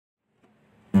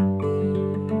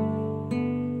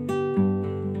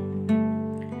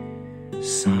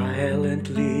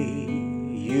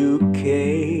Silently you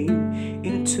came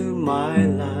into my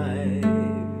life.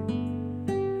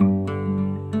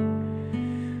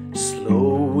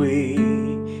 Slowly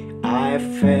I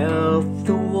felt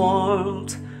the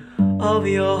warmth of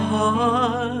your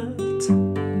heart.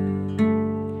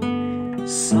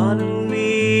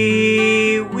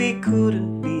 Suddenly we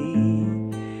couldn't be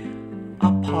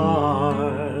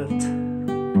apart.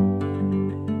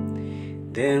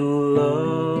 Then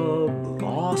love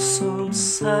blossomed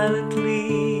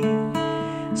silently,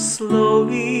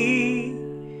 slowly,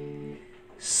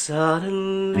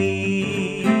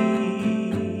 suddenly.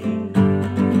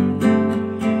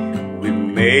 We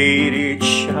made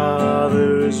each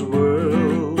other's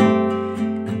world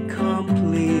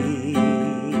complete.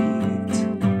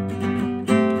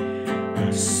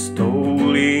 A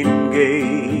stolen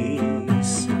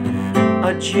gaze,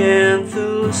 a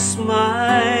gentle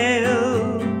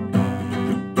smile,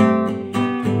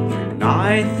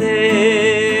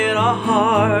 united our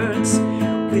hearts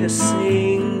with a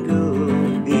single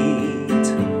beat.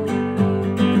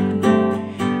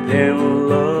 Then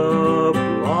love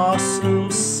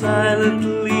blossoms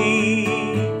silently,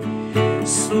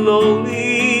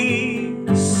 slowly,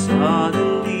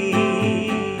 suddenly.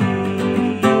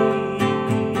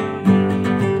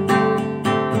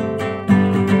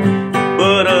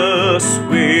 But a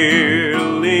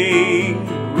swirling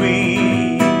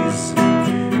breeze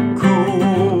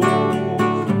cooled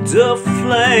the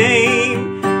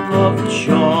flame of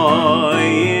joy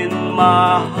in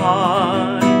my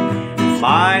heart.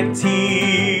 My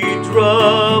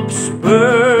teardrops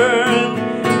burn,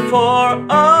 for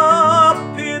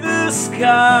up in the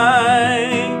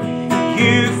sky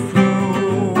you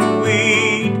flew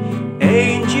with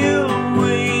angel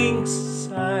wings,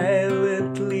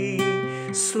 silently,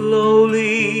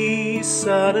 slowly,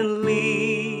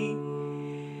 suddenly.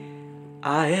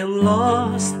 I am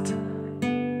lost.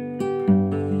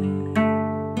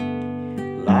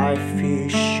 Life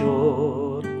is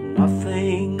short,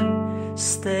 nothing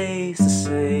stays the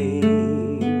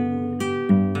same.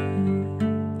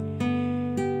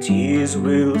 Tears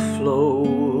will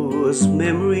flow as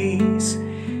memories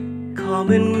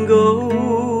come and go,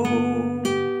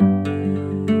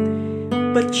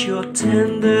 but your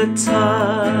tender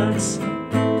touch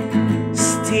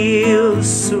still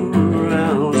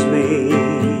surrounds me.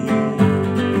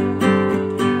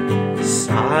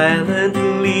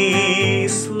 Silently,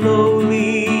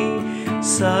 slowly,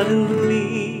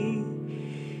 suddenly,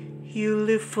 you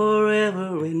live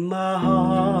forever in my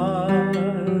heart.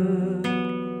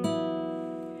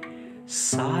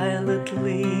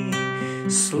 Silently,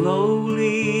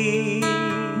 slowly,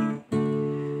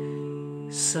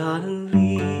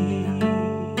 suddenly.